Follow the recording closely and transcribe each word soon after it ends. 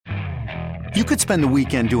You could spend the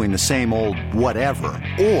weekend doing the same old whatever,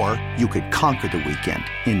 or you could conquer the weekend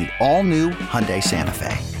in the all-new Hyundai Santa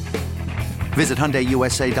Fe. Visit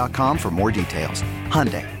HyundaiUSA.com for more details.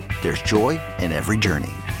 Hyundai, there's joy in every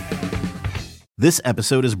journey. This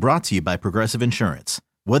episode is brought to you by Progressive Insurance.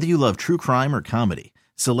 Whether you love true crime or comedy,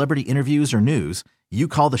 celebrity interviews or news, you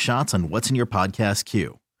call the shots on what's in your podcast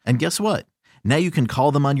queue. And guess what? Now you can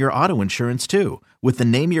call them on your auto insurance too with the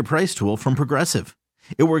Name Your Price tool from Progressive.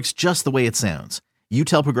 It works just the way it sounds. You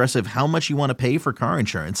tell Progressive how much you want to pay for car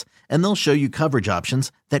insurance, and they'll show you coverage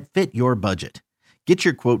options that fit your budget. Get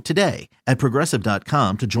your quote today at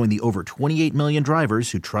Progressive.com to join the over 28 million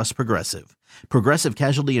drivers who trust Progressive. Progressive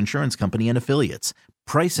Casualty Insurance Company and Affiliates.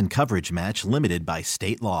 Price and coverage match limited by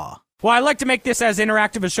state law. Well, I'd like to make this as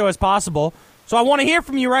interactive a show as possible, so I want to hear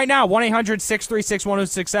from you right now.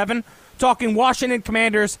 1-800-636-1067. Talking Washington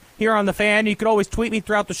Commanders here on The Fan. You can always tweet me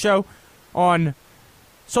throughout the show on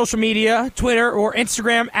social media, Twitter or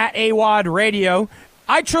Instagram at AWOD Radio.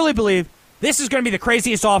 I truly believe this is going to be the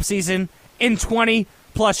craziest offseason in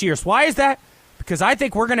 20-plus years. Why is that? Because I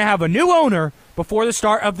think we're going to have a new owner before the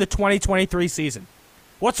start of the 2023 season.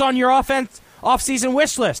 What's on your offseason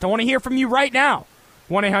wish list? I want to hear from you right now.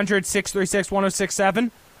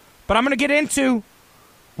 1-800-636-1067. But I'm going to get into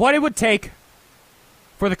what it would take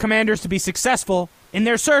for the Commanders to be successful in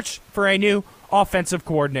their search for a new offensive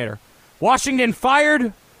coordinator. Washington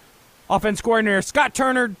fired offense coordinator Scott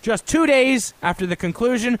Turner just 2 days after the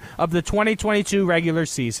conclusion of the 2022 regular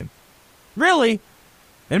season. Really,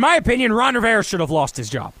 in my opinion, Ron Rivera should have lost his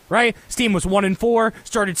job, right? His team was 1-4,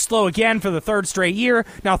 started slow again for the third straight year,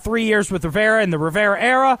 now 3 years with Rivera in the Rivera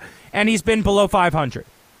era, and he's been below 500,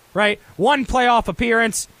 right? One playoff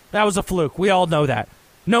appearance, that was a fluke. We all know that.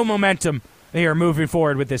 No momentum here moving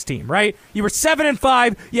forward with this team, right? You were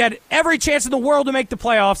 7-5, you had every chance in the world to make the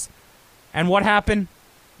playoffs, and what happened?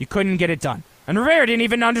 You couldn't get it done. And Rivera didn't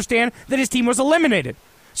even understand that his team was eliminated.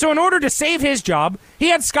 So in order to save his job, he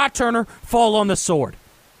had Scott Turner fall on the sword.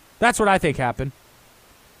 That's what I think happened.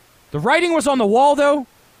 The writing was on the wall, though,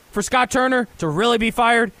 for Scott Turner to really be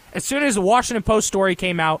fired as soon as the Washington Post story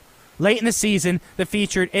came out late in the season that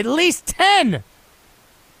featured at least 10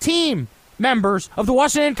 team members of the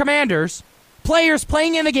Washington Commanders, players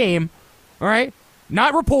playing in the game, all right?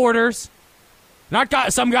 Not reporters,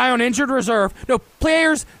 not some guy on injured reserve. No,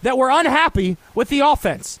 players that were unhappy with the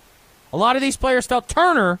offense. A lot of these players felt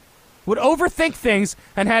Turner would overthink things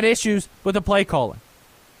and had issues with the play calling.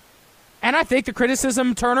 And I think the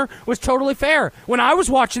criticism of Turner was totally fair. When I was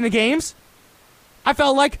watching the games, I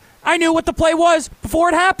felt like I knew what the play was before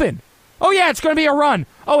it happened. Oh, yeah, it's going to be a run.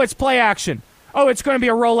 Oh, it's play action. Oh, it's going to be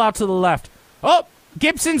a rollout to the left. Oh,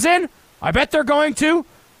 Gibson's in. I bet they're going to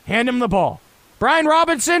hand him the ball. Brian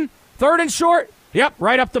Robinson, third and short. Yep,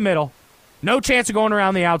 right up the middle. No chance of going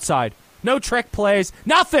around the outside. No trick plays.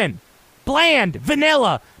 Nothing. Bland,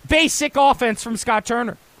 vanilla, basic offense from Scott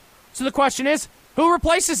Turner. So the question is, who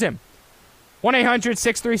replaces him?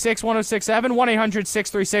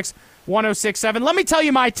 1-800-636-1067, 1-800-636-1067. Let me tell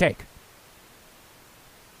you my take.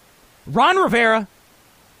 Ron Rivera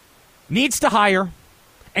needs to hire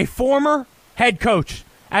a former head coach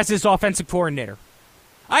as his offensive coordinator.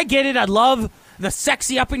 I get it. I love the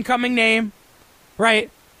sexy up-and-coming name,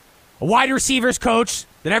 right? A wide receivers coach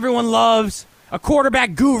that everyone loves, a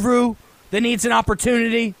quarterback guru that needs an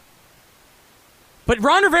opportunity. But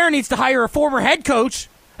Ron Rivera needs to hire a former head coach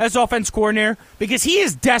as offense coordinator because he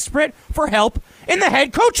is desperate for help in the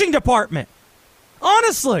head coaching department.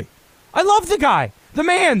 Honestly, I love the guy, the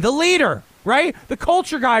man, the leader, right? The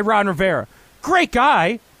culture guy, Ron Rivera. Great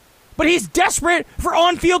guy, but he's desperate for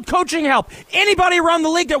on-field coaching help. Anybody around the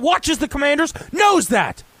league that watches the Commanders knows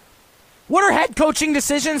that. What are head coaching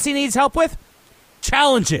decisions he needs help with?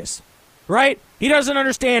 Challenges, right? He doesn't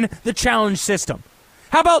understand the challenge system.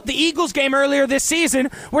 How about the Eagles game earlier this season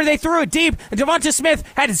where they threw it deep and Devonta Smith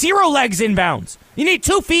had 0 legs inbounds? You need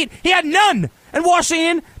 2 feet. He had none. And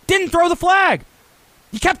Washington didn't throw the flag.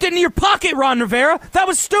 You kept it in your pocket, Ron Rivera. That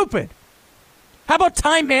was stupid. How about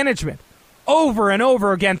time management? Over and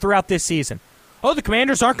over again throughout this season. Oh, the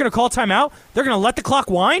Commanders aren't going to call timeout? They're going to let the clock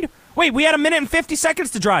wind? Wait, we had 1 minute and 50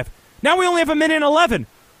 seconds to drive. Now we only have 1 minute and 11.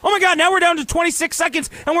 Oh, my God, now we're down to 26 seconds,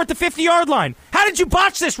 and we're at the 50-yard line. How did you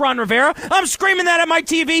botch this, Ron Rivera? I'm screaming that at my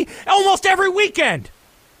TV almost every weekend.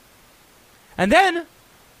 And then,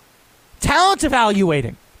 talent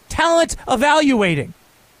evaluating.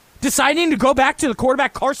 Deciding to go back to the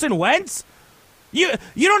quarterback Carson Wentz? You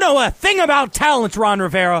don't know a thing about talent, Ron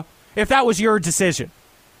Rivera, if that was your decision.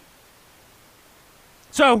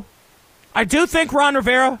 So, I do think Ron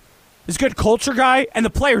Rivera is a good culture guy, and the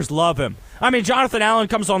players love him. I mean, Jonathan Allen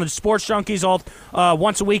comes on the Sports Junkies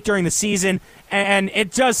once a week during the season, and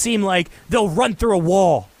it does seem like they'll run through a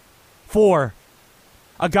wall for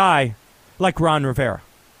a guy like Ron Rivera.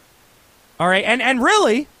 All right, and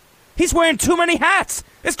really, he's wearing too many hats.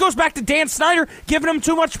 This goes back to Dan Snyder giving him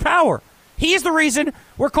too much power. He's the reason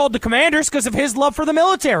we're called the Commanders because of his love for the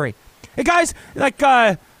military. And guys like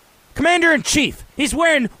Commander-in-Chief, he's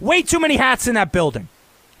wearing way too many hats in that building.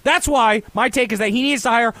 That's why my take is that he needs to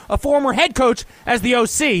hire a former head coach as the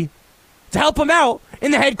OC to help him out in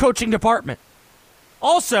the head coaching department.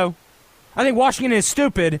 Also, I think Washington is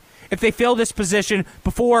stupid if they fill this position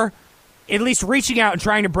before at least reaching out and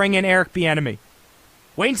trying to bring in Eric Bieniemy.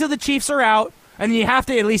 Wait until the Chiefs are out, and then you have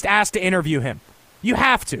to at least ask to interview him. You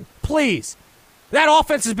have to. Please. That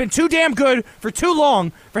offense has been too damn good for too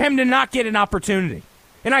long for him to not get an opportunity.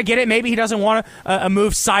 And I get it. Maybe he doesn't want a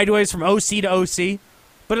move sideways from OC to OC.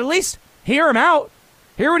 But at least hear him out.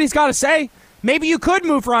 Hear what he's got to say. Maybe you could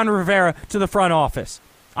move Ron Rivera to the front office.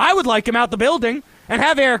 I would like him out the building and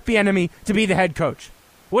have Eric Bieniemy to be the head coach.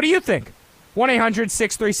 What do you think?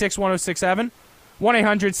 1-800-636-1067.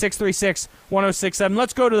 1-800-636-1067.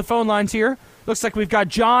 Let's go to the phone lines here. Looks like we've got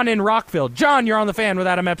John in Rockville. John, you're on the Fan with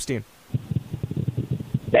Adam Epstein.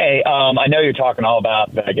 Hey, I know you're talking all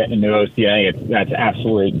about getting a new OC. I think that's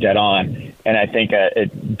absolutely dead on. And I think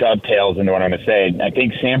it dovetails into what I'm going to say. I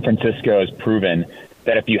think San Francisco has proven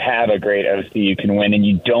that if you have a great OC, you can win, and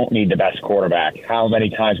you don't need the best quarterback. How many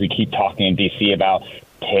times we keep talking in D.C. about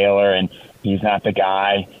Taylor and he's not the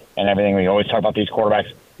guy and everything. We always talk about these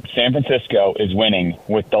quarterbacks. San Francisco is winning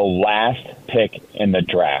with the last pick in the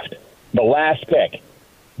draft. The last pick,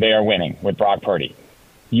 they are winning with Brock Purdy.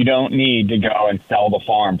 You don't need to go and sell the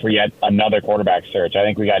farm for yet another quarterback search. I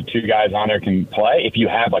think we got two guys on there who can play if you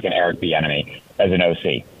have like an Eric Bieniemy as an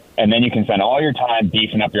OC. And then you can spend all your time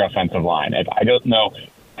beefing up your offensive line. I don't know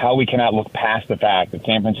how we cannot look past the fact that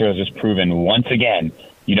San Francisco has just proven once again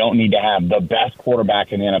you don't need to have the best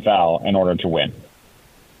quarterback in the NFL in order to win.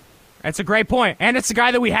 That's a great point. And it's the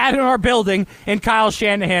guy that we had in our building in Kyle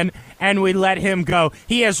Shanahan, and we let him go.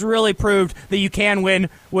 He has really proved that you can win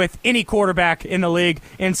with any quarterback in the league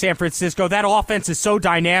in San Francisco. That offense is so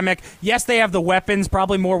dynamic. Yes, they have the weapons,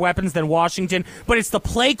 probably more weapons than Washington, but it's the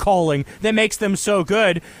play calling that makes them so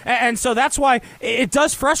good. And so that's why it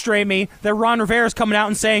does frustrate me that Ron Rivera is coming out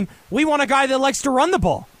and saying, we want a guy that likes to run the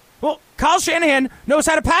ball. Well, Kyle Shanahan knows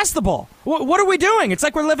how to pass the ball. What are we doing? It's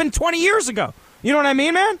like we're living 20 years ago. You know what I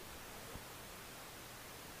mean, man?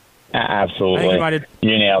 Absolutely.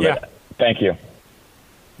 You nailed it. Thank you.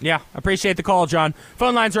 Yeah, appreciate the call, John.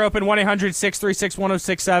 Phone lines are open,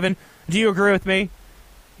 1-800-636-1067. Do you agree with me?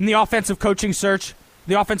 In the offensive coaching search,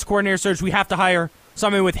 the offense coordinator search, we have to hire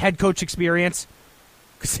somebody with head coach experience.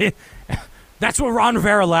 That's what Ron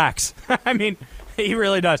Rivera lacks. I mean, he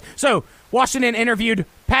really does. So, Washington interviewed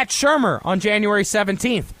Pat Shurmur on January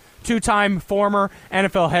 17th, two-time former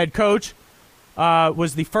NFL head coach.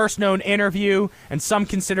 Was the first known interview, and some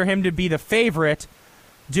consider him to be the favorite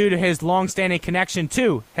due to his long-standing connection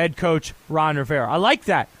to head coach Ron Rivera. I like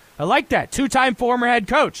that. Two-time former head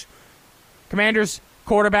coach. Commanders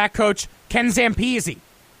quarterback coach Ken Zampese.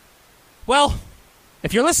 Well,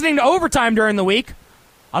 if you're listening to Overtime during the week,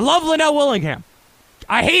 I love Linnell Willingham.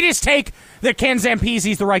 I hate his take that Ken Zampese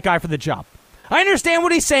is the right guy for the job. I understand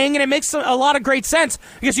what he's saying, and it makes a lot of great sense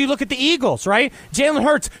because you look at the Eagles, right? Jalen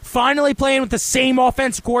Hurts finally playing with the same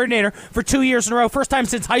offensive coordinator for 2 years in a row, first time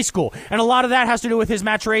since high school. And a lot of that has to do with his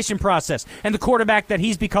maturation process and the quarterback that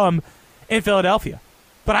he's become in Philadelphia.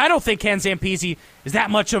 But I don't think Ken Zampese is that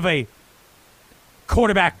much of a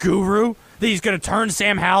quarterback guru that he's going to turn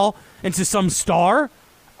Sam Howell into some star.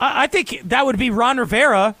 I think that would be Ron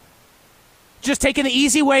Rivera just taking the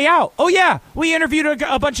easy way out. Oh, yeah, we interviewed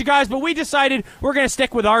a bunch of guys, but we decided we're going to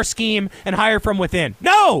stick with our scheme and hire from within.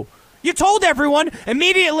 No! You told everyone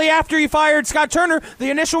immediately after you fired Scott Turner,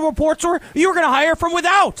 the initial reports were you were going to hire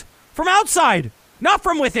from outside, not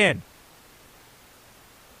from within.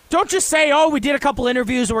 Don't just say, oh, we did a couple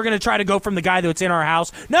interviews and we're going to try to go from the guy that's in our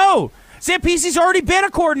house. No! Zampese's already been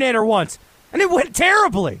a coordinator once, and it went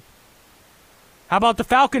terribly. How about the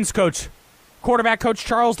Falcons coach? Quarterback coach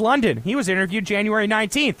Charles London. He was interviewed January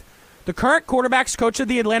 19th. The current quarterback's coach of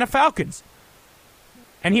the Atlanta Falcons.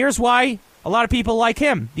 And here's why a lot of people like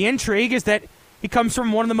him. The intrigue is that he comes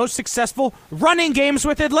from one of the most successful running games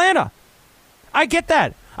with Atlanta. I get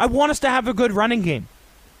that. I want us to have a good running game.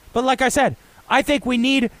 But like I said, I think we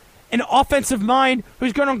need an offensive mind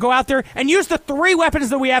who's going to go out there and use the three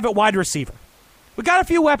weapons that we have at wide receiver. We got a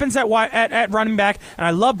few weapons at running back, and I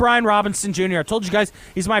love Brian Robinson Jr. I told you guys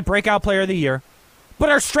he's my breakout player of the year. But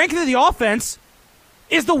our strength of the offense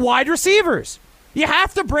is the wide receivers. You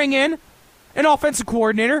have to bring in an offensive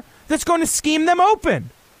coordinator that's going to scheme them open,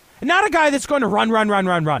 and not a guy that's going to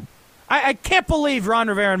run. I can't believe Ron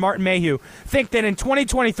Rivera and Martin Mayhew think that in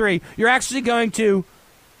 2023 you're actually going to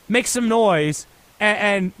make some noise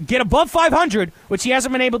and get above 500, which he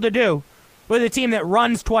hasn't been able to do, with a team that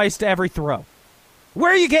runs twice to every throw.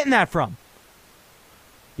 Where are you getting that from?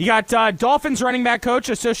 You got Dolphins running back coach,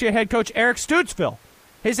 associate head coach Eric Stootsville.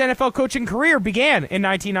 His NFL coaching career began in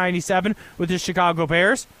 1997 with the Chicago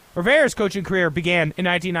Bears. Rivera's coaching career began in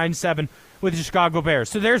 1997 with the Chicago Bears.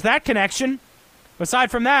 So there's that connection.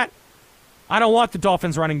 Aside from that, I don't want the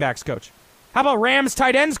Dolphins running backs coach. How about Rams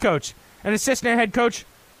tight ends coach and assistant head coach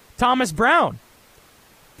Thomas Brown?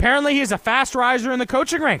 Apparently he's a fast riser in the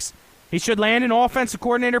coaching ranks. He should land an offensive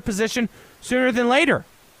coordinator position sooner than later.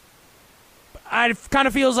 It kind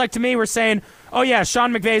of feels like to me we're saying, oh yeah,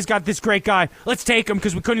 Sean McVay's got this great guy. Let's take him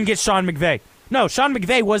because we couldn't get Sean McVay. No, Sean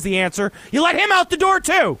McVay was the answer. You let him out the door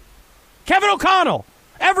too. Kevin O'Connell.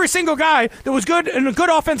 Every single guy that was good and a good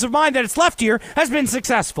offensive mind that it's left here has been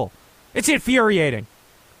successful. It's infuriating.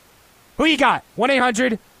 Who you got?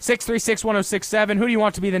 1-800-636-1067. Who do you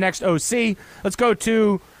want to be the next OC? Let's go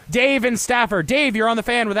to Dave in Stafford. Dave, you're on the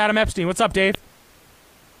Fan with Adam Epstein. What's up, Dave?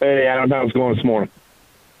 Hey, Adam, how's it going this morning?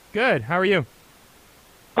 Good. How are you?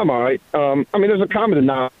 I'm all right. There's a common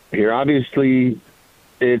denominator here. Obviously,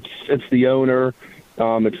 it's the owner,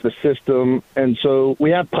 it's the system, and so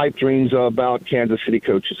we have pipe dreams about Kansas City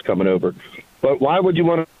coaches coming over. But why would you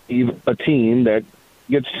want to leave a team that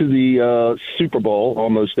gets to the Super Bowl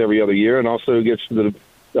almost every other year and also gets to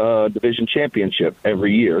the division championship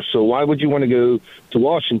every year? So why would you want to go to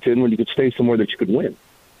Washington when you could stay somewhere that you could win?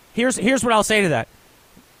 Here's what I'll say to that.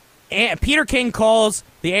 Peter King calls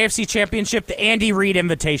the AFC Championship the Andy Reid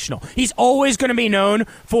Invitational. He's always going to be known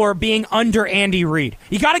for being under Andy Reid.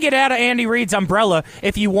 You got to get out of Andy Reid's umbrella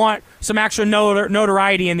if you want some extra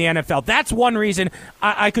notoriety in the NFL. That's one reason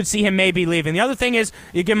I could see him maybe leaving. The other thing is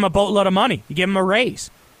you give him a boatload of money. You give him a raise.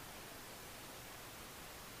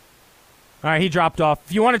 All right, he dropped off.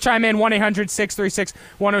 If you want to chime in, 1-800-636-1067,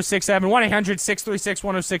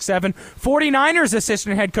 1-800-636-1067. 49ers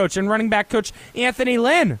assistant head coach and running back coach Anthony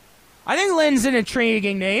Lynn. I think Lynn's an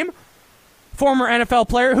intriguing name. Former NFL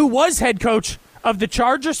player who was head coach of the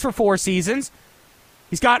Chargers for 4 seasons.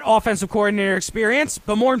 He's got offensive coordinator experience,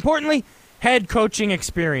 but more importantly, head coaching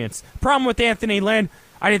experience. Problem with Anthony Lynn,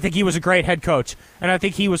 I didn't think he was a great head coach, and I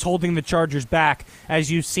think he was holding the Chargers back,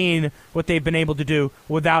 as you've seen what they've been able to do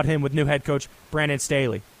without him with new head coach Brandon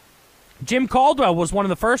Staley. Jim Caldwell was one of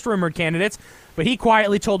the first rumored candidates, but he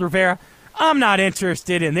quietly told Rivera, I'm not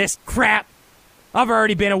interested in this crap. I've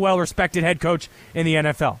already been a well-respected head coach in the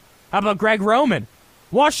NFL. How about Greg Roman?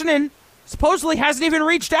 Washington supposedly hasn't even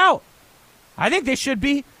reached out. I think they should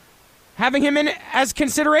be having him in as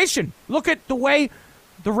consideration. Look at the way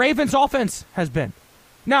the Ravens' offense has been.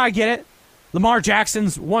 Now I get it. Lamar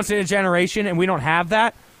Jackson's once in a generation, and we don't have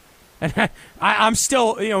that. And I'm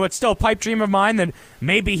still, it's still a pipe dream of mine that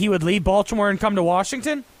maybe he would leave Baltimore and come to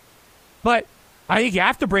Washington. But I think you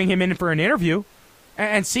have to bring him in for an interview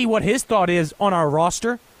and see what his thought is on our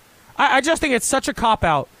roster. I just think it's such a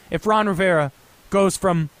cop-out if Ron Rivera goes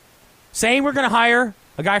from saying we're going to hire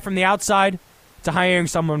a guy from the outside to hiring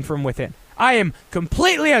someone from within. I am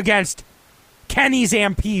completely against Kenny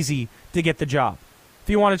Zampese to get the job. If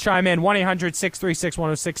you want to chime in,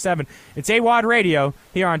 1-800-636-1067. It's AWOD Radio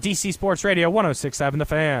here on DC Sports Radio 106.7 The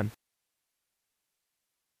Fan.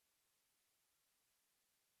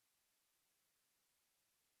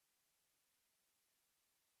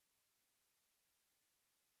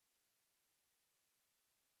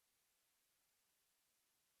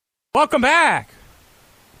 Welcome back.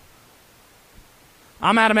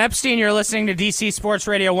 I'm Adam Epstein. You're listening to DC Sports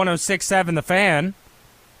Radio 106.7 The Fan.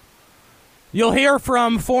 You'll hear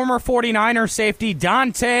from former 49er safety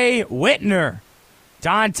Donte Whitner.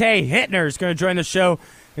 Donte Whitner is going to join the show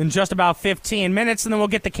in just about 15 minutes, and then we'll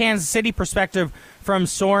get the Kansas City perspective from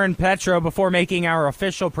Soren Petro before making our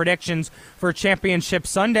official predictions for Championship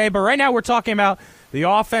Sunday. But right now we're talking about the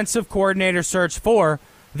offensive coordinator search for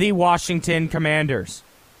the Washington Commanders.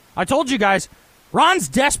 I told you guys, Ron's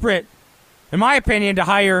desperate, in my opinion, to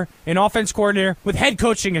hire an offense coordinator with head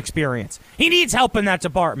coaching experience. He needs help in that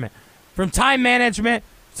department. From time management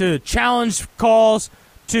to challenge calls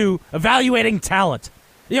to evaluating talent.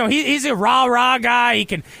 He's a rah-rah guy. He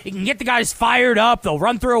can get the guys fired up. They'll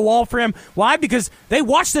run through a wall for him. Why? Because they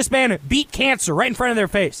watched this man beat cancer right in front of their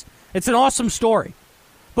face. It's an awesome story.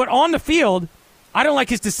 But on the field, I don't like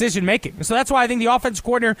his decision-making. So that's why I think the offense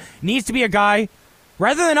coordinator needs to be a guy,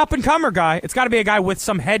 rather than up-and-comer guy, it's got to be a guy with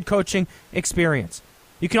some head coaching experience.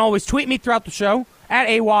 You can always tweet me throughout the show at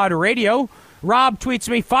AWOD Radio. Rob tweets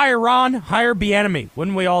me, fire Ron, hire Bieniemy.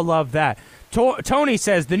 Wouldn't we all love that? Tony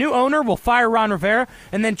says, the new owner will fire Ron Rivera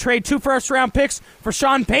and then trade 2 first-round picks for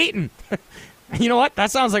Sean Payton. You know what?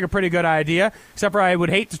 That sounds like a pretty good idea, except for I would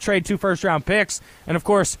hate to trade 2 first-round picks. And, of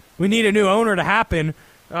course, we need a new owner to happen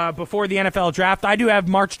before the NFL draft. I do have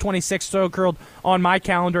March 26th so-curled on my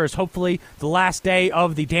calendar as hopefully the last day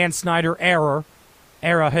of the Dan Snyder era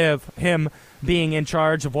of him being in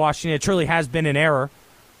charge of Washington. It truly has been an error.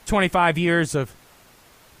 25 years of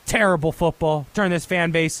terrible football. Turn this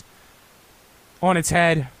fan base on its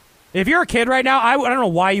head. If you're a kid right now, I don't know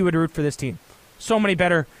why you would root for this team. So many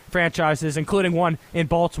better franchises, including one in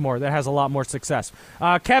Baltimore that has a lot more success.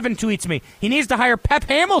 Kevin tweets me, he needs to hire Pep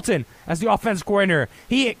Hamilton as the offense coordinator.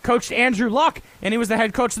 He coached Andrew Luck, and he was the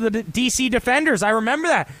head coach of the D.C. Defenders. I remember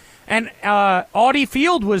that. And Audi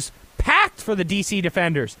Field was packed for the D.C.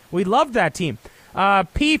 Defenders. We loved that team.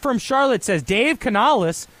 P from Charlotte says, Dave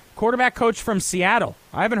Canales, quarterback coach from Seattle.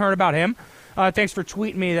 I haven't heard about him. Thanks for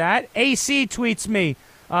tweeting me that. AC tweets me,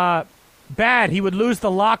 bad, he would lose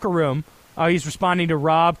the locker room. He's responding to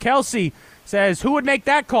Rob. Kelsey says, who would make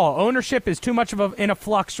that call? Ownership is too much in a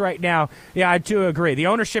flux right now. Yeah, I do agree. The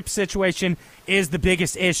ownership situation is the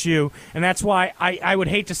biggest issue, and that's why I would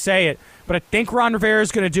hate to say it, but I think Ron Rivera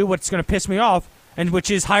is going to do what's going to piss me off, and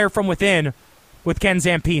which is hire from within with Ken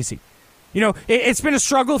Zampese. You know, it's been a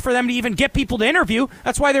struggle for them to even get people to interview.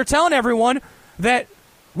 That's why they're telling everyone that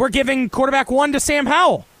we're giving quarterback 1 to Sam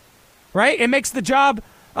Howell, right? It makes the job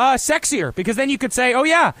sexier, because then you could say, oh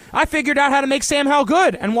yeah, I figured out how to make Sam Howell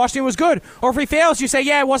good, and Washington was good. Or if he fails, you say,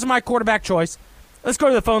 yeah, it wasn't my quarterback choice. Let's go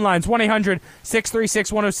to the phone lines,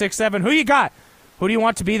 1-800-636-1067. Who you got? Who do you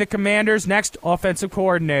want to be the Commanders' next offensive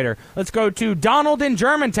coordinator? Let's go to Donald in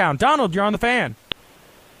Germantown. Donald, you're on the fan.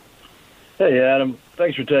 Hey, Adam.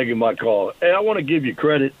 Thanks for taking my call. Hey, I want to give you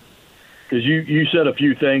credit because you said a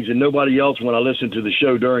few things, and nobody else, when I listen to the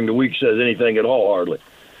show during the week, says anything at all, hardly.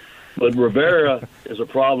 But Rivera is a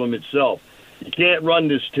problem itself. You can't run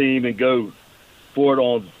this team and go for it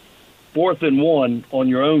on 4th and 1 on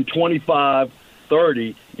your own 25,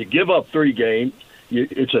 30. You give up 3 games.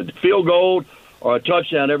 It's a field goal or a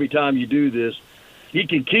touchdown every time you do this. He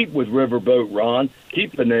can keep with Riverboat Ron,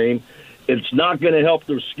 keep the name. It's not going to help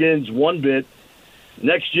their skins one bit.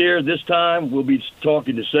 Next year, this time, we'll be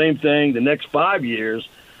talking the same thing. The next 5 years,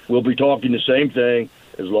 we'll be talking the same thing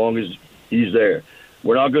as long as he's there.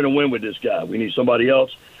 We're not going to win with this guy. We need somebody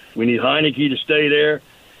else. We need Heineke to stay there.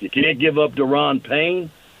 You can't give up Deron Payne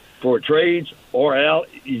for trades or out.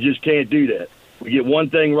 You just can't do that. We get one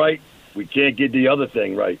thing right, we can't get the other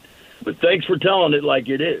thing right. But thanks for telling it like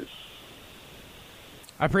it is.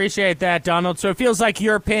 I appreciate that, Donald. So it feels like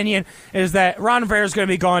your opinion is that Ron Rivera is going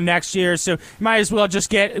to be gone next year, so you might as well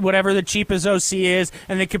just get whatever the cheapest OC is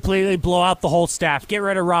and then completely blow out the whole staff. Get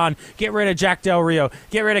rid of Ron. Get rid of Jack Del Rio.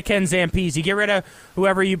 Get rid of Ken Zampese. Get rid of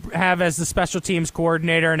whoever you have as the special teams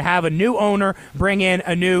coordinator and have a new owner bring in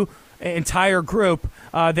a new entire group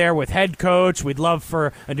there with head coach. We'd love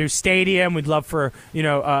for a new stadium. We'd love for,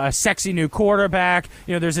 a sexy new quarterback.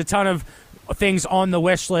 There's a ton of things on the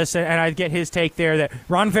wish list, and I get his take there that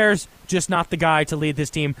Ron Rivera's just not the guy to lead this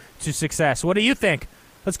team to success. What do you think?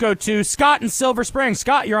 Let's go to Scott in Silver Spring.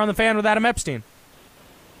 Scott, you're on the fan with Adam Epstein.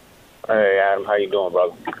 Hey, Adam, how you doing,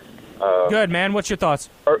 brother? Good, man. What's your thoughts?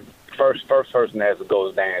 First person that has to go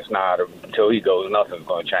is Dan Snyder. Until he goes, nothing's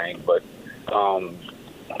going to change. But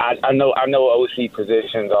I know OC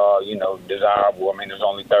positions are, desirable. I mean, there's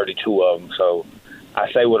only 32 of them, so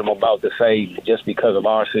I say what I'm about to say just because of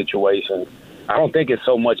our situation. I don't think it's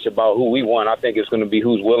so much about who we want. I think it's going to be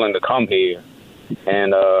who's willing to come here.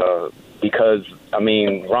 And because,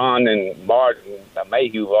 Ron and Martin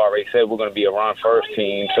Mayhew have already said we're going to be a Ron first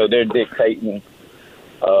team, so they're dictating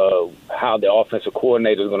how the offensive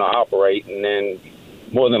coordinator is going to operate. And then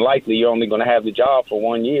more than likely you're only going to have the job for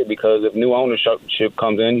 1 year because if new ownership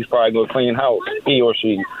comes in, he's probably going to clean house, he or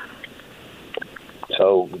she.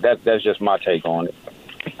 So that's just my take on it.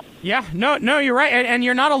 Yeah, no, you're right, and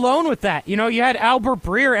you're not alone with that. You had Albert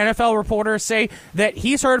Breer, NFL reporter, say that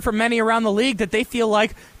he's heard from many around the league that they feel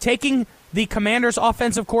like taking the Commanders'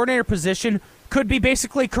 offensive coordinator position could be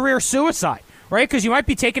basically career suicide, right? Because you might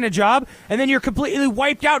be taking a job, and then you're completely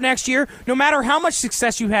wiped out next year, no matter how much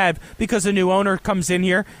success you have, because a new owner comes in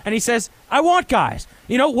here, and he says, I want guys.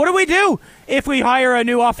 What do we do if we hire a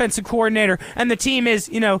new offensive coordinator and the team is,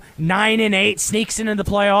 9-8, sneaks into the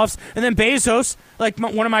playoffs, and then Bezos, like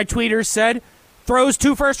one of my tweeters said, throws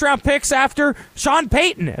 2 first-round picks after Sean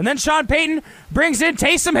Payton. And then Sean Payton brings in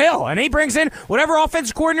Taysom Hill, and he brings in whatever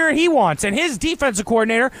offensive coordinator he wants and his defensive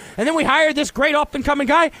coordinator. And then we hire this great up-and-coming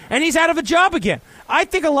guy, and he's out of a job again. I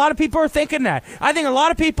think a lot of people are thinking that. I think a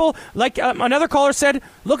lot of people, like another caller said,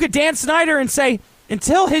 look at Dan Snyder and say,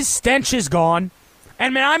 until his stench is gone,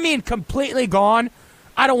 and I mean completely gone,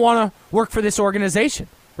 I don't want to work for this organization.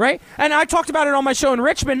 Right? And I talked about it on my show in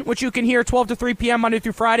Richmond, which you can hear 12 to 3 p.m. Monday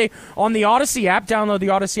through Friday on the Odyssey app. Download the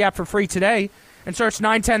Odyssey app for free today and search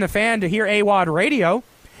 910 The Fan to hear AWOD Radio.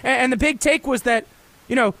 And the big take was that,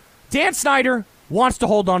 Dan Snyder wants to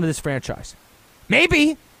hold on to this franchise.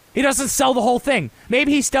 Maybe he doesn't sell the whole thing.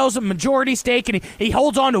 Maybe he sells a majority stake and he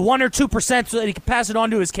holds on to 1 or 2% so that he can pass it on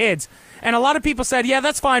to his kids. And a lot of people said, yeah,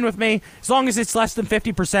 that's fine with me as long as it's less than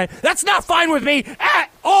 50%. That's not fine with me at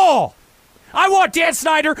all. I want Dan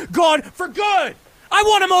Snyder gone for good. I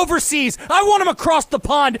want him overseas. I want him across the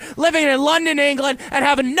pond, living in London, England, and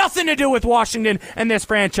having nothing to do with Washington and this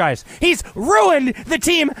franchise. He's ruined the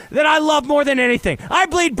team that I love more than anything. I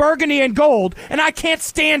bleed burgundy and gold, and I can't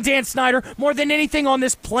stand Dan Snyder more than anything on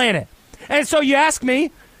this planet. And so you ask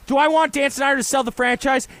me, do I want Dan Snyder to sell the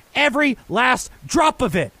franchise? Every last drop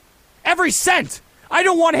of it. Every cent. I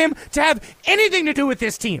don't want him to have anything to do with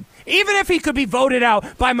this team, even if he could be voted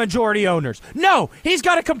out by majority owners. No, he's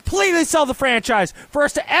got to completely sell the franchise for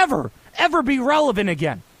us to ever be relevant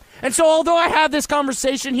again. And so although I have this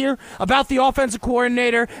conversation here about the offensive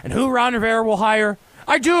coordinator and who Ron Rivera will hire,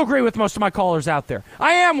 I do agree with most of my callers out there.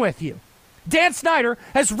 I am with you. Dan Snyder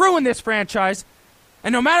has ruined this franchise,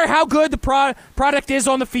 and no matter how good the product is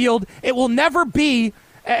on the field, it will never be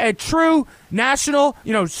a true national,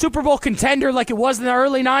 Super Bowl contender like it was in the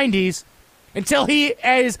early 90s until he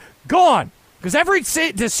is gone. Because every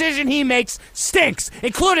decision he makes stinks,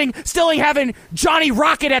 including still having Johnny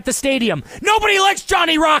Rocket at the stadium. Nobody likes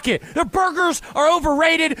Johnny Rocket. Their burgers are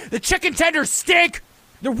overrated. The chicken tenders stink.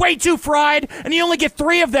 They're way too fried, and you only get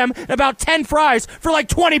 3 of them and about 10 fries for like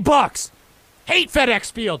 $20. Hate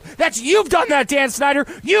FedEx Field. You've done that, Dan Snyder.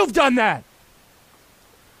 You've done that.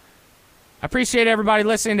 I appreciate everybody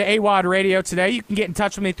listening to AWOD Radio today. You can get in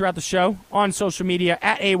touch with me throughout the show on social media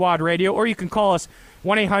at AWOD Radio, or you can call us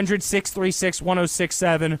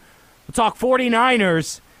 1-800-636-1067. We'll talk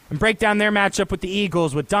 49ers and break down their matchup with the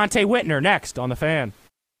Eagles with Dante Whitner next on The Fan.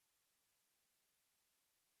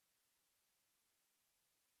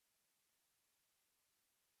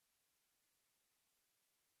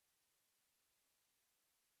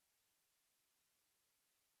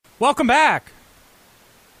 Welcome back.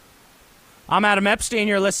 I'm Adam Epstein.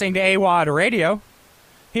 You're listening to AWOD Radio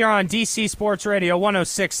here on DC Sports Radio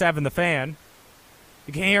 106.7 The Fan.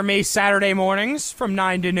 You can hear me Saturday mornings from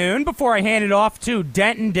 9 to noon before I hand it off to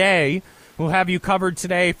Denton Day, who'll have you covered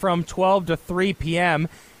today from 12 to 3 p.m.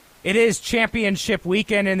 It is championship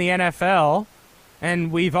weekend in the NFL,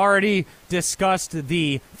 and we've already discussed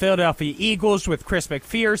the Philadelphia Eagles with Chris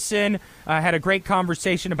McPherson. I had a great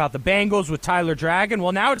conversation about the Bengals with Tyler Dragon.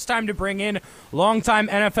 Well, now it's time to bring in longtime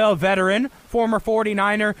NFL veteran, former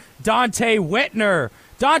 49er, Dante Whitner.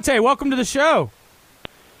 Dante, welcome to the show.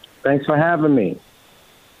 Thanks for having me.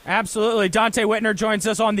 Absolutely. Dante Whitner joins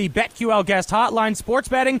us on the BetQL guest hotline. Sports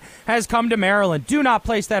betting has come to Maryland. Do not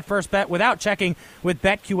place that first bet without checking with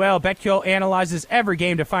BetQL. BetQL analyzes every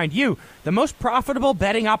game to find you the most profitable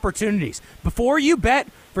betting opportunities. Before you bet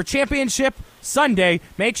for Championship Sunday,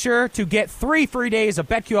 make sure to get 3 free days of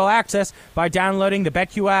BetQL access by downloading the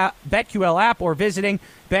BetQL app or visiting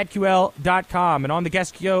BetQL.com. And on the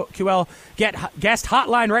BetQL guest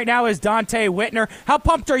hotline right now is Dante Whitner. How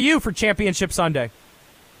pumped are you for Championship Sunday?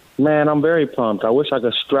 Man, I'm very pumped. I wish I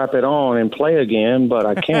could strap it on and play again, but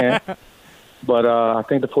I can't. But I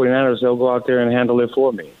think the 49ers, they'll go out there and handle it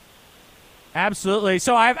for me. Absolutely.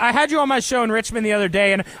 So I had you on my show in Richmond the other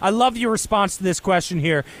day, and I love your response to this question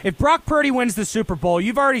here. If Brock Purdy wins the Super Bowl,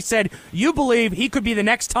 you've already said you believe he could be the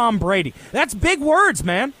next Tom Brady. That's big words,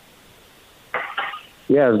 man.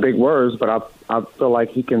 Yeah, it's big words, but I feel like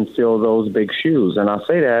he can fill those big shoes. And I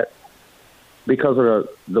say that because of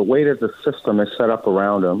the way that the system is set up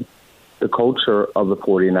around him, the culture of the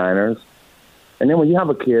 49ers. And then when you have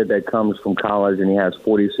a kid that comes from college and he has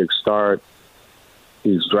 46 starts,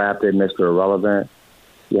 he's drafted Mr. Irrelevant,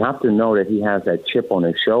 you have to know that he has that chip on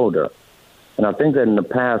his shoulder. And I think that in the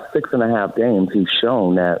past 6.5 games, he's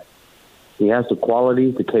shown that he has the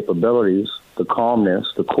quality, the capabilities, the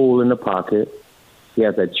calmness, the cool in the pocket. He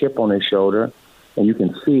has that chip on his shoulder, and you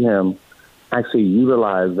can see him actually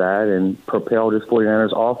utilize that and propel this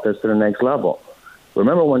 49ers offense to the next level.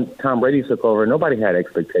 Remember when Tom Brady took over, nobody had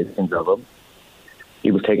expectations of him.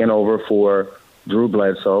 He was taking over for Drew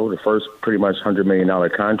Bledsoe, the first pretty much $100 million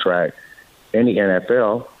contract. in the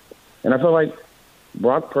NFL. And I feel like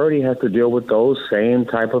Brock Purdy has to deal with those same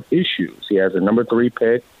type of issues. He has a number 3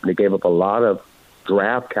 pick. They gave up a lot of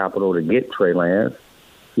draft capital to get Trey Lance.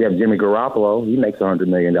 You have Jimmy Garoppolo. He makes $100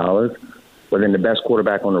 million. But then the best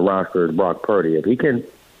quarterback on the roster is Brock Purdy. If he can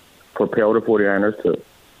propel the 49ers to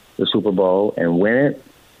the Super Bowl and win it,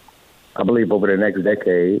 I believe over the next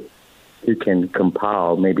decade, he can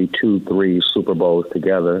compile maybe 2-3 Super Bowls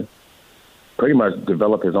together, pretty much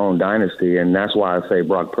develop his own dynasty, and that's why I say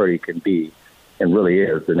Brock Purdy can be and really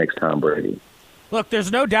is the next Tom Brady. Look,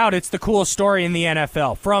 there's no doubt it's the coolest story in the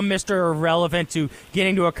NFL, from Mr. Irrelevant to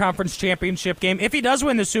getting to a conference championship game. If he does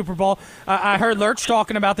win the Super Bowl, I heard Lurch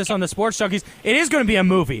talking about this on the Sports Junkies, it is going to be a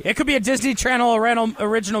movie. It could be a Disney Channel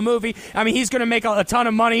original movie. I mean, he's going to make a ton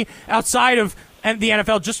of money outside of the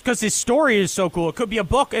NFL just because his story is so cool. It could be a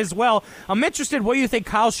book as well. I'm interested what you think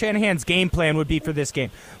Kyle Shanahan's game plan would be for this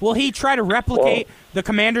game. Will he try to replicate the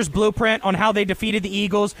Commanders' blueprint on how they defeated the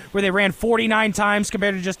Eagles, where they ran 49 times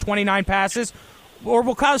compared to just 29 passes? Or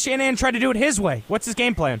will Kyle Shanahan try to do it his way? What's his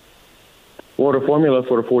game plan? Well, the formula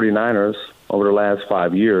for the 49ers over the last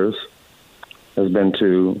 5 years has been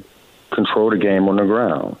to control the game on the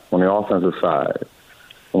ground, on the offensive side.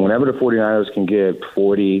 And whenever the 49ers can get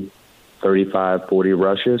 40, 35, 40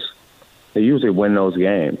 rushes, they usually win those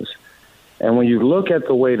games. And when you look at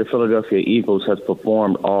the way the Philadelphia Eagles has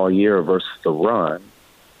performed all year versus the run,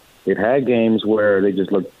 it had games where they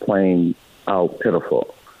just looked plain out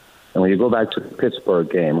pitiful. And when you go back to the Pittsburgh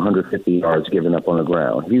game, 150 yards given up on the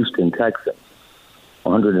ground. Houston Texans,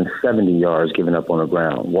 170 yards given up on the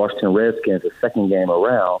ground. Washington Redskins, the second game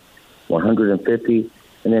around, 150.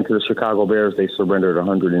 And then to the Chicago Bears, they surrendered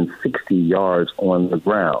 160 yards on the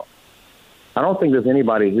ground. I don't think there's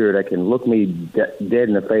anybody here that can look me dead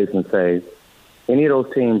in the face and say, any of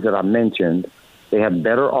those teams that I mentioned, they have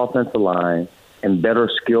better offensive line and better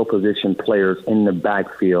skill position players in the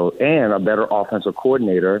backfield and a better offensive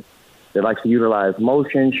coordinator that likes to utilize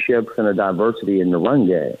motion, shifts, and a diversity in the run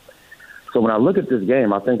game. So when I look at this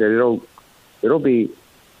game, I think that it'll be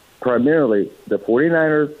primarily the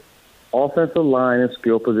 49ers offensive line and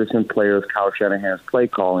skill position players, Kyle Shanahan's play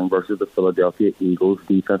calling versus the Philadelphia Eagles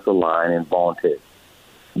defensive line and vaunted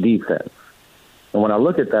defense. And when I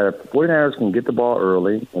look at that, if the 49ers can get the ball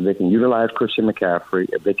early, and they can utilize Christian McCaffrey,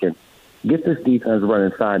 if they can get this defense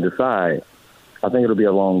running side to side, I think it'll be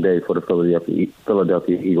a long day for the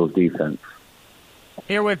Philadelphia Eagles defense.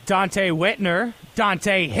 Here with Dante Whitner,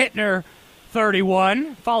 Dante Hittner,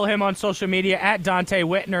 31. Follow him on social media at Dante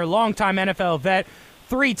Whitner, longtime NFL vet,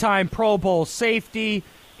 3-time Pro Bowl safety,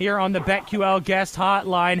 here on the BetQL guest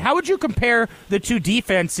hotline. How would you compare the two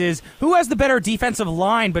defenses? Who has the better defensive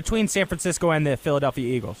line between San Francisco and the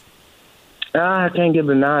Philadelphia Eagles? I can't give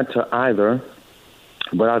a nod to either.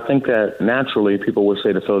 But I think that naturally people would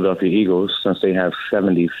say the Philadelphia Eagles since they have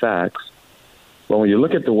 70 sacks. But when you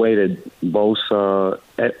look at the way that Bosa,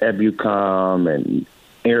 Ebukam, and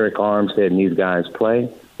Eric Armstead and these guys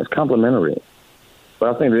play, it's complementary.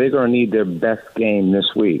 But I think that they're going to need their best game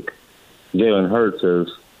this week. Jalen Hurts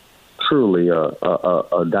is truly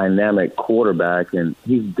a dynamic quarterback, and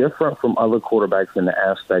he's different from other quarterbacks in the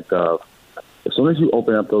aspect of as soon as you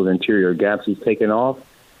open up those interior gaps, he's taking off.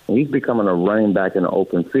 He's becoming a running back in the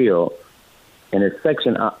open field, and his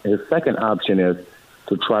second option is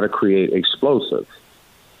to try to create explosives.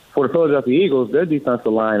 For the Philadelphia Eagles, their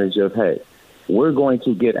defensive line is just, hey, we're going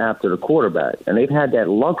to get after the quarterback. And they've had that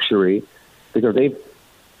luxury because they've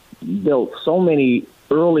built so many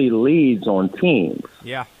early leads on teams.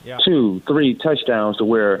 Yeah. 2-3 touchdowns to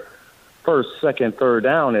where first, second, third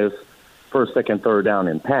down is first, second, third down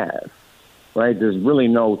in pass, right? There's really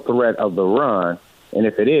no threat of the run. And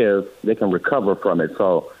if it is, they can recover from it.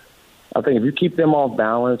 So I think if you keep them off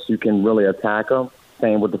balance, you can really attack them.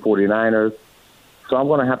 Same with the 49ers. So I'm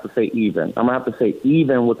going to have to say even. I'm going to have to say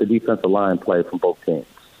even with the defensive line play from both teams.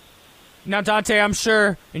 Now, Dante, I'm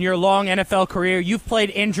sure in your long NFL career, you've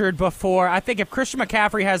played injured before. I think if Christian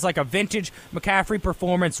McCaffrey has like a vintage McCaffrey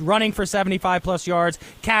performance, running for 75-plus yards,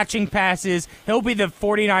 catching passes, he'll be the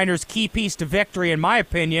 49ers' key piece to victory, in my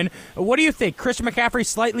opinion. What do you think? Christian McCaffrey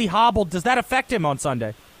slightly hobbled. Does that affect him on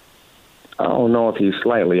Sunday? I don't know if he's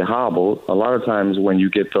slightly hobbled. A lot of times when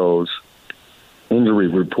you get those injury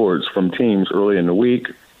reports from teams early in the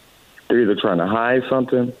week, they're either trying to hide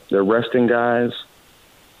something, they're resting guys,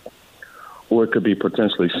 or it could be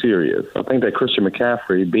potentially serious. I think that Christian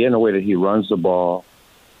McCaffrey, being the way that he runs the ball,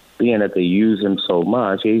 being that they use him so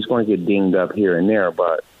much, he's going to get dinged up here and there.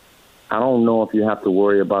 But I don't know if you have to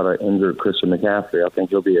worry about an injured Christian McCaffrey. I think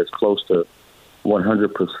he'll be as close to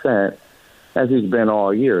 100% as he's been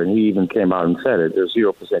all year. And he even came out and said it. There's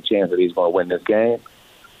 0% chance that he's going to win this game.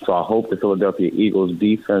 So I hope the Philadelphia Eagles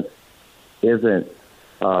defense isn't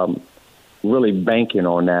really banking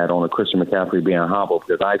on that, on a Christian McCaffrey being hobbled,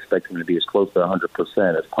 because I expect him to be as close to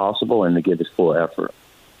 100% as possible and to give his full effort.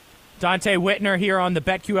 Dante Whitner here on the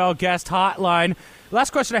BetQL guest hotline. Last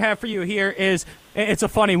question I have for you here is, it's a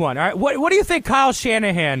funny one. All right, what do you think Kyle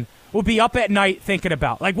Shanahan will be up at night thinking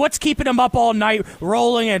about? Like, what's keeping him up all night,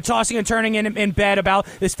 rolling and tossing and turning in bed about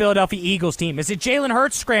this Philadelphia Eagles team? Is it Jalen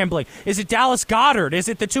Hurts scrambling? Is it Dallas Goedert? Is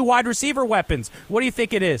it the 2 wide receiver weapons? What do you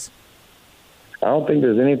think it is? I don't think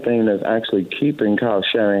there's anything that's actually keeping Kyle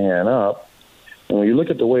Shanahan up. And when you look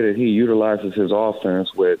at the way that he utilizes his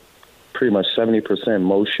offense with pretty much 70%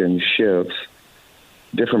 motion shifts,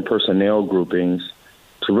 different personnel groupings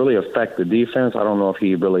to really affect the defense, I don't know if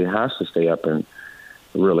he really has to stay up and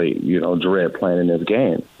really, dread playing in this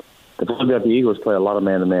game. The Philadelphia Eagles play a lot of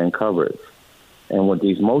man-to-man coverage. And with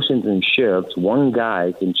these motions and shifts, one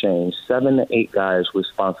guy can change 7 to 8 guys'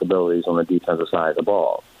 responsibilities on the defensive side of the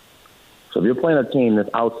ball. So if you're playing a team that's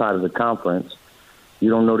outside of the conference, you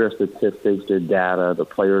don't know their statistics, their data, the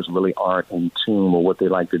players really aren't in tune with what they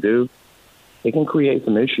like to do, it can create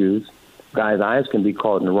some issues. Guys' eyes can be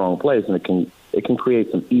caught in the wrong place, and it can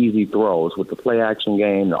create some easy throws with the play-action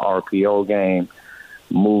game, the RPO game,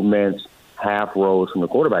 movements, half rows from the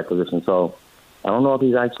quarterback position. So I don't know if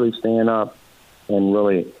he's actually staying up and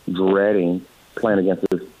really dreading playing against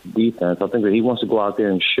this defense. I think that he wants to go out there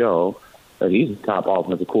and show that he's the top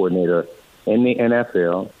offensive coordinator in the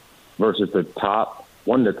NFL versus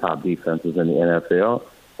one of the top defenses in the NFL.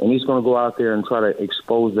 And he's going to go out there and try to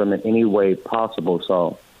expose them in any way possible.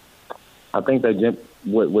 So I think that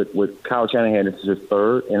with Kyle Shanahan, this is his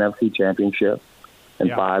 3rd NFC championship in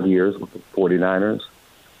 5 years with the 49ers.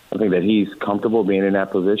 I think that he's comfortable being in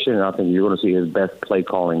that position, and I think you're going to see his best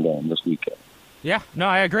play-calling game this weekend. Yeah, no,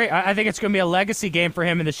 I agree. I think it's going to be a legacy game for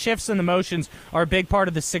him, and the shifts and the motions are a big part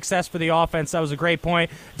of the success for the offense. That was a great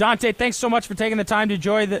point. Dante, thanks so much for taking the time to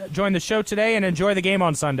join the show today and enjoy the game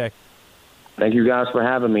on Sunday. Thank you guys for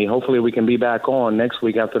having me. Hopefully we can be back on next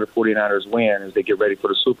week after the 49ers win as they get ready for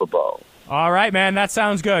the Super Bowl. All right, man, that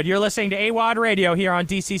sounds good. You're listening to AWOD Radio here on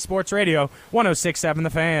DC Sports Radio, 106.7 The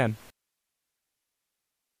Fan.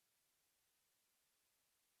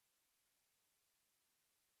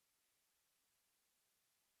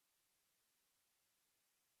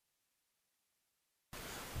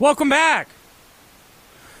 Welcome back.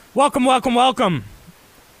 Welcome.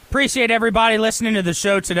 Appreciate everybody listening to the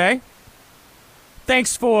show today.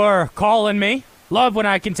 Thanks for calling me. Love when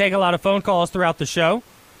I can take a lot of phone calls throughout the show.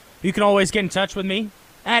 You can always get in touch with me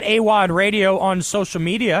at AWOD Radio on social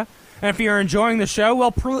media. And if you're enjoying the show,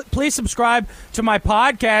 well, please subscribe to my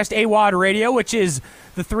podcast, AWOD Radio, which is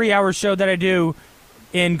the 3-hour show that I do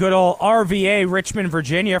in good old RVA, Richmond,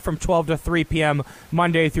 Virginia, from 12 to 3 p.m.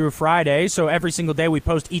 Monday through Friday. So every single day we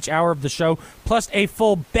post each hour of the show, plus a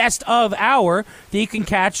full best of hour that you can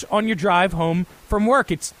catch on your drive home from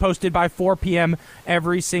work. It's posted by 4 p.m.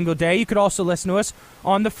 every single day. You could also listen to us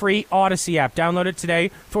on the free Odyssey app. Download it today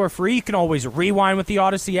for free. You can always rewind with the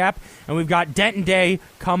Odyssey app. And we've got Denton Day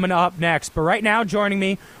coming up next. But right now, joining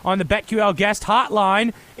me on the BetQL guest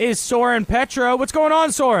hotline is Soren Petro. What's going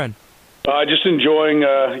on, Soren? Just enjoying,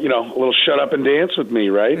 a little shut up and dance with me,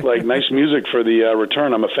 right? Like nice music for the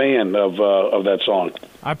return. I'm a fan of that song.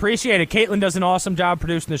 I appreciate it. Caitlin does an awesome job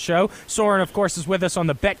producing the show. Soren, of course, is with us on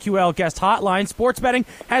the BetQL guest hotline. Sports betting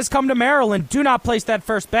has come to Maryland. Do not place that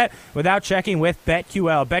first bet without checking with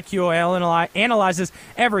BetQL. BetQL analyzes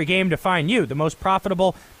every game to find you the most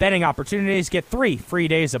profitable betting opportunities. Get 3 free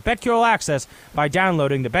days of BetQL access by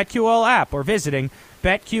downloading the BetQL app or visiting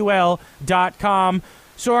BetQL.com.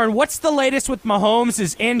 Soren, what's the latest with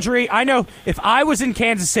Mahomes' injury? I know if I was in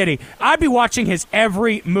Kansas City, I'd be watching his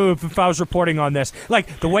every move if I was reporting on this.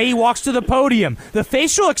 Like the way he walks to the podium, the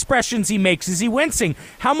facial expressions he makes. Is he wincing?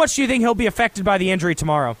 How much do you think he'll be affected by the injury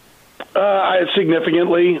tomorrow?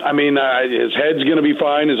 Significantly. I mean, his head's going to be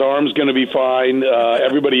fine. His arm's going to be fine.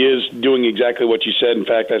 Everybody is doing exactly what you said. In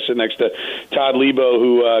fact, I sit next to Todd Lebo,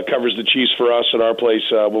 who covers the Chiefs for us at our place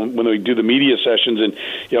when we do the media sessions. And,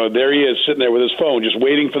 there he is sitting there with his phone, just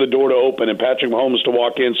waiting for the door to open and Patrick Mahomes to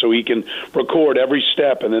walk in so he can record every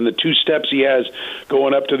step. And then the 2 steps he has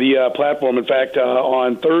going up to the platform. In fact,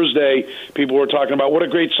 on Thursday, people were talking about what a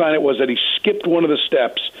great sign it was that he skipped one of the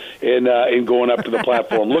steps in going up to the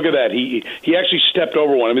platform. Look at that. He actually stepped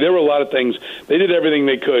over one. I mean, there were a lot of things. They did everything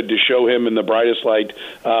they could to show him in the brightest light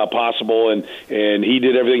possible, and he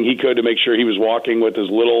did everything he could to make sure he was walking with as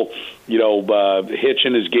little hitch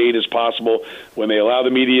in his gait as possible. When they allow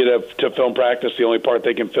the media to film practice, the only part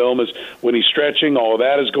they can film is when he's stretching. All of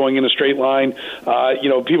that is going in a straight line.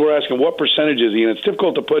 People are asking what percentage is he, and it's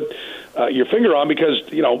difficult to put your finger on because,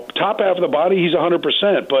 top half of the body, he's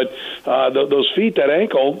 100%. But those feet, that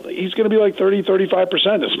ankle, he's going to be like 30, 35%.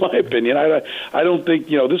 That's my opinion. I don't think,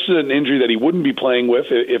 this is an injury that he wouldn't be playing with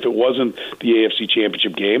if it wasn't the AFC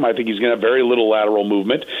Championship game. I think he's going to have very little lateral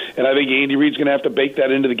movement. And I think Andy Reid's going to have to bake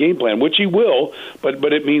that into the game plan, which he will.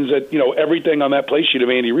 But it means that, everything on that play sheet of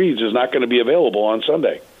Andy Reid's is not going to be available on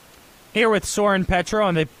Sunday. Here with Soren Petro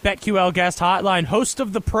on the BetQL guest hotline, host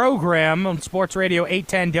of the program on Sports Radio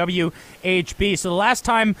 810 WHB. So the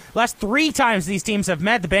last 3 times these teams have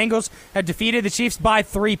met, the Bengals had defeated the Chiefs by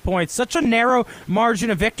 3 points. Such a narrow margin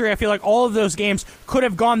of victory. I feel like all of those games could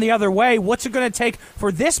have gone the other way. What's it going to take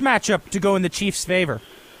for this matchup to go in the Chiefs' favor?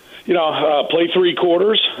 Play 3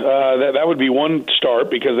 quarters. That would be one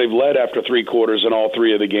start because they've led after 3 quarters in all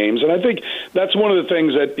 3 of the games. And I think that's one of the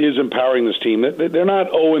things that is empowering this team. They're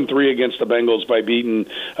not 0-3 against the Bengals by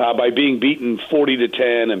being beaten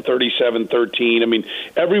 40-10 and 37-13. I mean,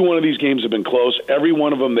 every one of these games have been close. Every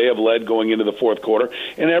one of them they have led going into the fourth quarter.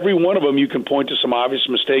 And every one of them you can point to some obvious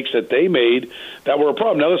mistakes that they made that were a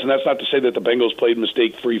problem. Now, listen, that's not to say that the Bengals played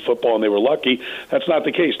mistake-free football and they were lucky. That's not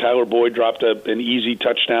the case. Tyler Boyd dropped an easy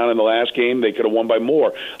touchdown in the last game. They could have won by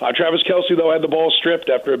more. Travis Kelce, though, had the ball stripped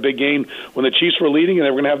after a big game when the Chiefs were leading, and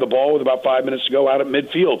they were going to have the ball with about 5 minutes to go out at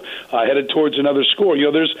midfield, headed towards another score.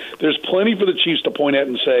 There's plenty for the Chiefs to point at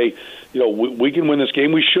and say, we can win this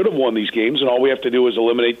game. We should have won these games, and all we have to do is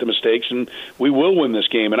eliminate the mistakes, and we will win this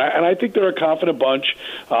game. And I think they're a confident bunch.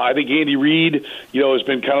 I think Andy Reid, has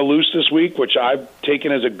been kind of loose this week, which I've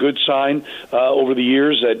taken as a good sign over the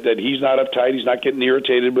years that he's not uptight. He's not getting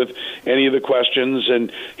irritated with any of the questions,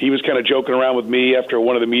 and he was kind of joking around with me after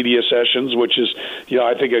one of the media sessions, which is,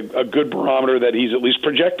 I think a good barometer that he's at least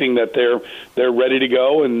projecting that they're ready to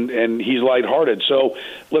go, and he's lighthearted. So,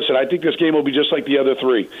 listen, I think this game will be just like the other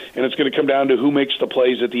 3, and it's going to come down to who makes the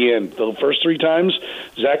plays at the end. The first 3 times,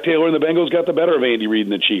 Zach Taylor and the Bengals got the better of Andy Reid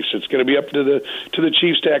and the Chiefs. It's going to be up to the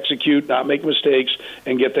Chiefs to execute, not make mistakes,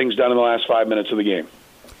 and get things done in the last 5 minutes of the game.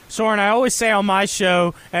 Soren, I always say on my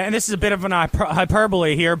show, and this is a bit of an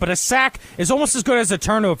hyperbole here, but a sack is almost as good as a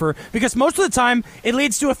turnover because most of the time it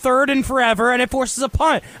leads to a 3rd and forever, and it forces a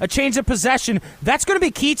punt, a change of possession. That's going to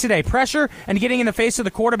be key today, pressure and getting in the face of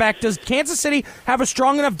the quarterback. Does Kansas City have a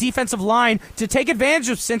strong enough defensive line to take advantage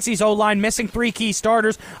of Cincy's O-line missing 3 key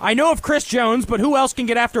starters? I know of Chris Jones, but who else can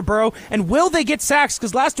get after Burrow? And will they get sacks?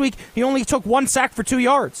 Because last week he only took 1 sack for 2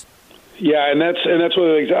 yards. Yeah, and that's one of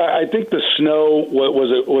the things. I think the snow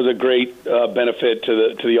was a great benefit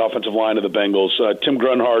to the offensive line of the Bengals. Tim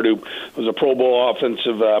Grunhard, who was a Pro Bowl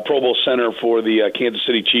Pro Bowl center for the Kansas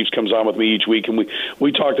City Chiefs, comes on with me each week, and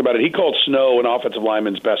we talked about it. He called snow an offensive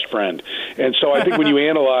lineman's best friend, and so I think when you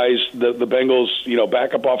analyze the Bengals,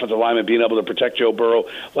 backup offensive lineman being able to protect Joe Burrow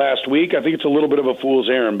last week, I think it's a little bit of a fool's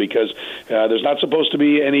errand because there's not supposed to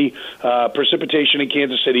be any precipitation in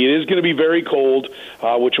Kansas City. It is going to be very cold,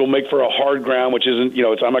 which will make for a hard ground, which isn't,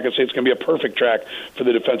 I'm not going to say it's going to be a perfect track for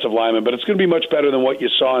the defensive lineman, but it's going to be much better than what you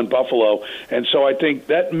saw in Buffalo. And so I think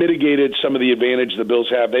that mitigated some of the advantage the Bills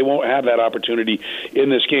have. They won't have that opportunity in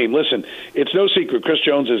this game. Listen, it's no secret Chris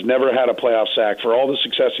Jones has never had a playoff sack. For all the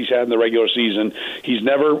success he's had in the regular season, he's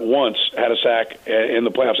never once had a sack in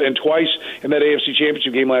the playoffs. And twice in that AFC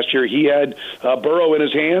Championship game last year, he had Burrow in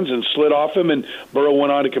his hands and slid off him, and Burrow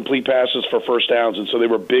went on to complete passes for first downs, and so they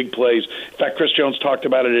were big plays. In fact, Chris Jones talked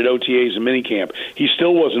about it at OTAs and minicamp. He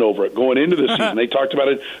still wasn't over it going into the season. They talked about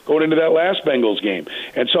it going into that last Bengals game.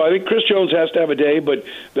 And so I think Chris Jones has to have a day, but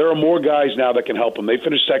there are more guys now that can help him. They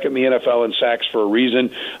finished second in the NFL in sacks for a reason.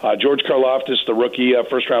 George Karlaftis, the rookie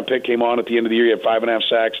first-round pick, came on at the end of the year. He had 5.5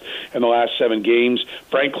 sacks in the last 7 games.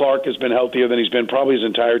 Frank Clark has been healthier than he's been probably his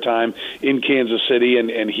entire time in Kansas City,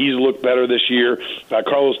 and he's looked better this year.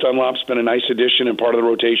 Carlos Dunlap's been a nice addition and part of the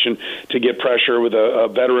rotation to get pressure with a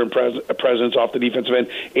veteran presence off the defensive end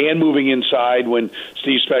and moving inside when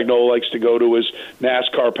Steve Spagnuolo likes to go to his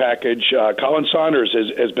NASCAR package. Colin Saunders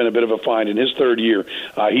has been a bit of a find in his 3rd year.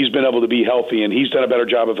 He's been able to be healthy, and he's done a better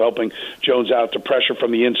job of helping Jones out to pressure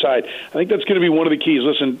from the inside. I think that's going to be one of the keys.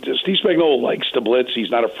 Listen, Steve Spagnuolo likes to blitz.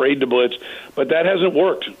 He's not afraid to blitz, but that hasn't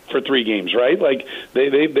worked for 3 games, right? Like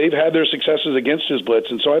they've had their successes against his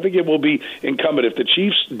blitz, and so I think it will be incumbent. If the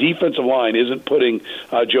Chiefs' defensive line isn't putting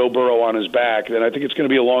Joe Burrow on his back, then I think it's going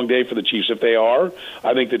to be a long day for the Chiefs. If they are,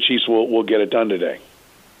 I think the Chiefs will get it done today.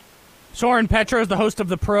 Soren Petro is the host of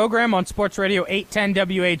the program on Sports Radio 810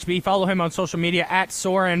 WHB. Follow him on social media at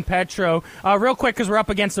Soren Petro. Real quick, because we're up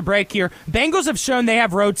against the break here, Bengals have shown they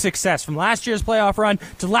have road success from last year's playoff run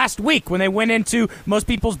to last week when they went into most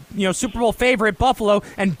people's Super Bowl favorite Buffalo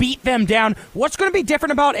and beat them down. What's going to be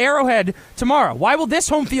different about Arrowhead tomorrow? Why will this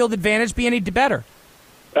home field advantage be any better?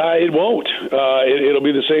 It won't. It'll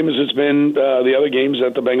be the same as it's been the other games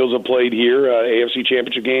that the Bengals have played here. AFC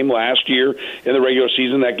Championship game last year in the regular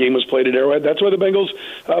season, that game was played at Arrowhead. That's why the Bengals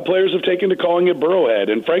players have taken to calling it Burrowhead.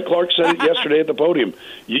 And Frank Clark said it yesterday at the podium.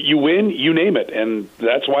 You win, you name it, and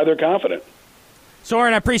that's why they're confident.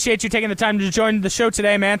 Soren, I appreciate you taking the time to join the show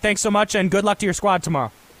today, man. Thanks so much, and good luck to your squad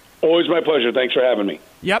tomorrow. Always my pleasure. Thanks for having me.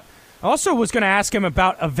 Yep. Also was going to ask him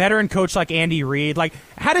about a veteran coach like Andy Reid. Like,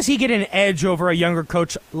 how does he get an edge over a younger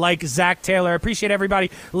coach like Zach Taylor? I appreciate everybody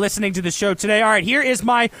listening to the show today. All right, here is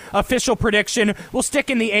my official prediction. We'll stick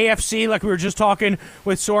in the AFC like we were just talking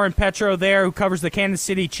with Soren Petro there, who covers the Kansas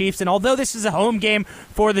City Chiefs. And although this is a home game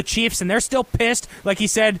for the Chiefs, and they're still pissed, like he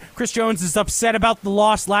said, Chris Jones is upset about the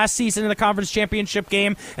loss last season in the conference championship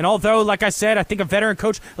game. And although, like I said, I think a veteran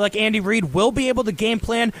coach like Andy Reid will be able to game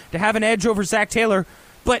plan to have an edge over Zach Taylor,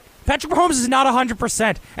 but Patrick Mahomes is not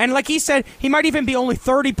 100%. And like he said, he might even be only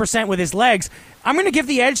 30% with his legs. I'm going to give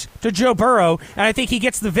the edge to Joe Burrow, and I think he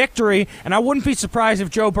gets the victory. And I wouldn't be surprised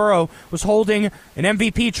if Joe Burrow was holding an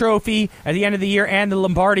MVP trophy at the end of the year and the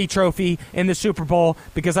Lombardi trophy in the Super Bowl,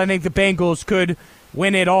 because I think the Bengals could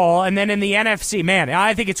win it all. And then in the NFC, man,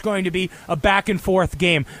 I think it's going to be a back-and-forth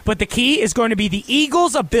game. But the key is going to be the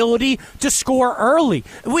Eagles' ability to score early.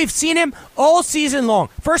 We've seen him all season long.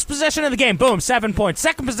 First possession of the game, boom, 7 points.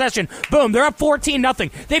 Second possession, boom, they're up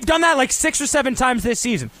 14-0. They've done that like 6 or 7 times this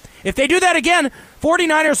season. If they do that again,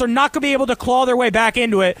 49ers are not going to be able to claw their way back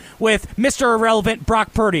into it with Mr. Irrelevant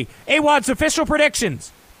Brock Purdy. AWOD's official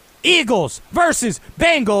predictions: Eagles versus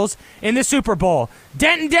Bengals in the Super Bowl.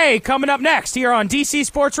 Denton Day coming up next here on DC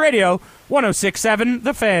Sports Radio 106.7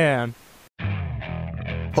 The Fan.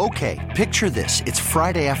 Okay, picture this. It's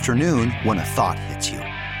Friday afternoon when a thought hits you.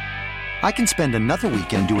 I can spend another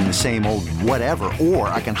weekend doing the same old whatever, or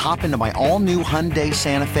I can hop into my all-new Hyundai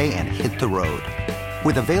Santa Fe and hit the road.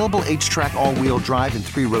 With available H-Track all-wheel drive and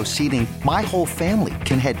 3-row seating, my whole family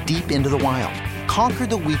can head deep into the wild. Conquer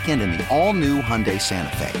the weekend in the all-new Hyundai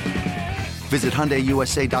Santa Fe. Visit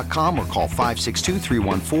HyundaiUSA.com or call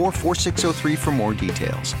 562-314-4603 for more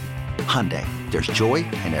details. Hyundai, there's joy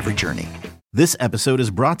in every journey. This episode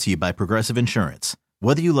is brought to you by Progressive Insurance.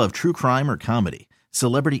 Whether you love true crime or comedy,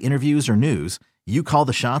 celebrity interviews or news, you call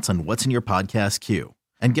the shots on what's in your podcast queue.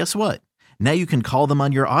 And guess what? Now you can call them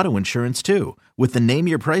on your auto insurance too with the Name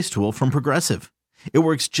Your Price tool from Progressive. It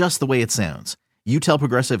works just the way it sounds. You tell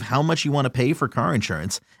Progressive how much you want to pay for car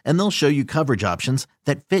insurance, and they'll show you coverage options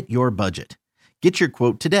that fit your budget. Get your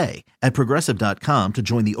quote today at Progressive.com to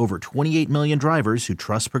join the over 28 million drivers who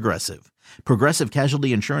trust Progressive. Progressive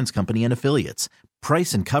Casualty Insurance Company and Affiliates.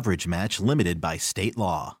 Price and coverage match limited by state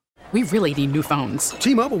law. We really need new phones.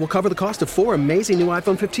 T-Mobile will cover the cost of 4 amazing new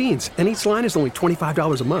iPhone 15s, and each line is only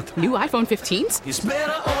 $25 a month. New iPhone 15s? It's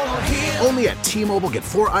better over here. Only at T-Mobile, get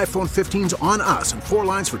 4 iPhone 15s on us and 4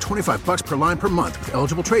 lines for $25 per line per month with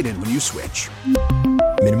eligible trade-in when you switch.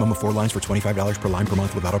 Minimum of 4 lines for $25 per line per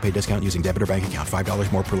month with autopay discount using debit or bank account.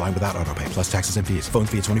 $5 more per line without autopay, plus taxes and fees. Phone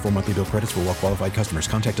fee at 24 monthly bill credits for well-qualified customers.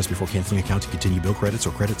 Contact us before canceling account to continue bill credits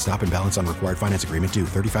or credit stop and balance on required finance agreement due.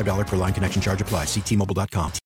 $35 per line connection charge applies. See T-Mobile.com.